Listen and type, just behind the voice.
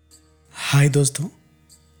हाय दोस्तों,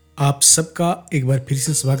 आप सबका एक बार फिर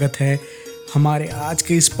से स्वागत है हमारे आज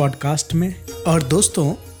के इस पॉडकास्ट में। और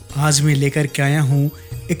दोस्तों, आज मैं लेकर के आया हूँ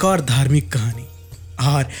एक और धार्मिक कहानी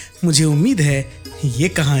और मुझे उम्मीद है ये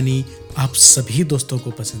कहानी आप सभी दोस्तों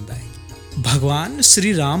को पसंद आएगी। भगवान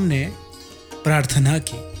श्री राम ने प्रार्थना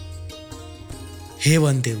की, हे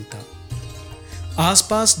वन देवता,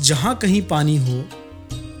 आसपास जहाँ कहीं पानी हो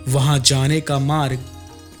वहाँ जाने का मार्ग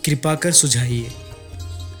कृपा कर सुझाइए।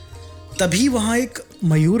 तभी वहां एक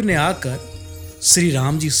मयूर ने आकर श्री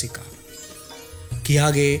राम जी से कहा कि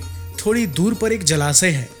आगे थोड़ी दूर पर एक जलाशय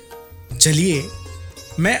है, चलिए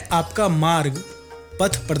मैं आपका मार्ग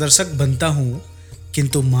पथ प्रदर्शक बनता हूं,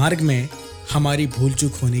 किंतु मार्ग में हमारी भूल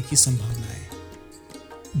चूक होने की संभावना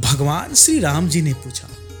है। भगवान श्री राम जी ने पूछा,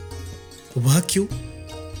 वह क्यों?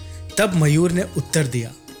 तब मयूर ने उत्तर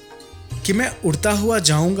दिया कि मैं उड़ता हुआ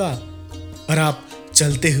जाऊंगा और आप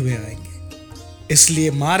चलते हुए आएंगे,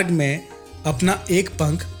 इसलिए मार्ग में अपना एक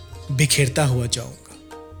पंख बिखेरता हुआ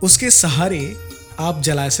जाऊंगा, उसके सहारे आप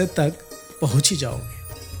जलाशय तक पहुंच ही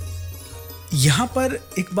जाओगे। यहां पर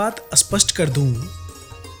एक बात स्पष्ट कर दूं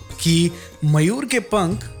कि मयूर के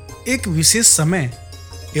पंख एक विशेष समय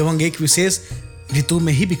एवं एक विशेष ऋतु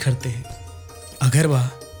में ही बिखरते हैं। अगर वह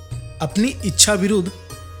अपनी इच्छा विरुद्ध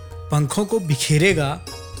पंखों को बिखेरेगा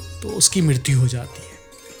तो उसकी मृत्यु हो जाती है।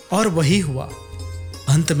 और वही हुआ।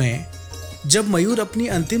 अंत में जब मयूर अपनी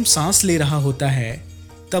अंतिम सांस ले रहा होता है,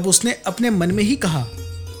 तब उसने अपने मन में ही कहा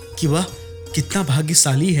कि वह कितना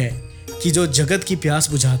भाग्यशाली है कि जो जगत की प्यास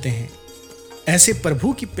बुझाते हैं। ऐसे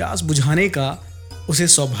प्रभु की प्यास बुझाने का उसे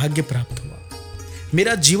सौभाग्य प्राप्त हुआ।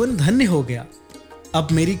 मेरा जीवन धन्य हो गया, अब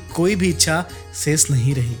मेरी कोई भी इच्छा शेष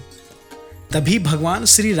नहीं रही। तभी भगवान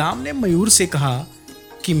श्री राम ने मयूर से कहा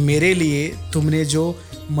कि मेरे लिए तुमने जो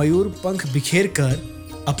मयूर पंख बिखेर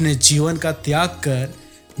कर अपने जीवन का त्याग कर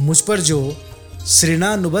मुझ पर जो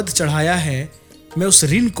ऋणानुबंध चढ़ाया है, मैं उस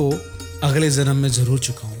ऋण को अगले जन्म में जरूर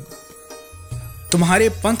चुकाऊंगा। तुम्हारे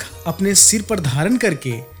पंख अपने सिर पर धारण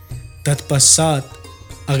करके तत्पश्चात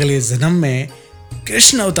अगले जन्म में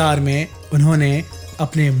कृष्ण अवतार में उन्होंने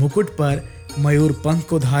अपने मुकुट पर मयूर पंख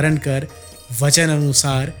को धारण कर वचन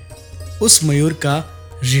अनुसार उस मयूर का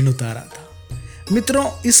ऋण उतारा था। मित्रों,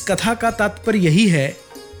 इस कथा का तात्पर्य यही है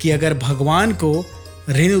कि अगर भगवान को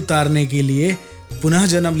ऋण उतारने के लिए पुनः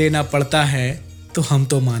जन्म लेना पड़ता है तो हम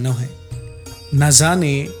तो मानव हैं। न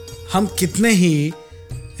जाने हम कितने ही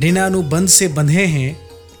ऋणानुबंध से बंधे हैं,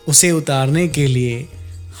 उसे उतारने के लिए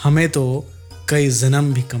हमें तो कई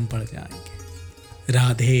जन्म भी कम पड़ जाएंगे।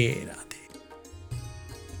 राधे राधे।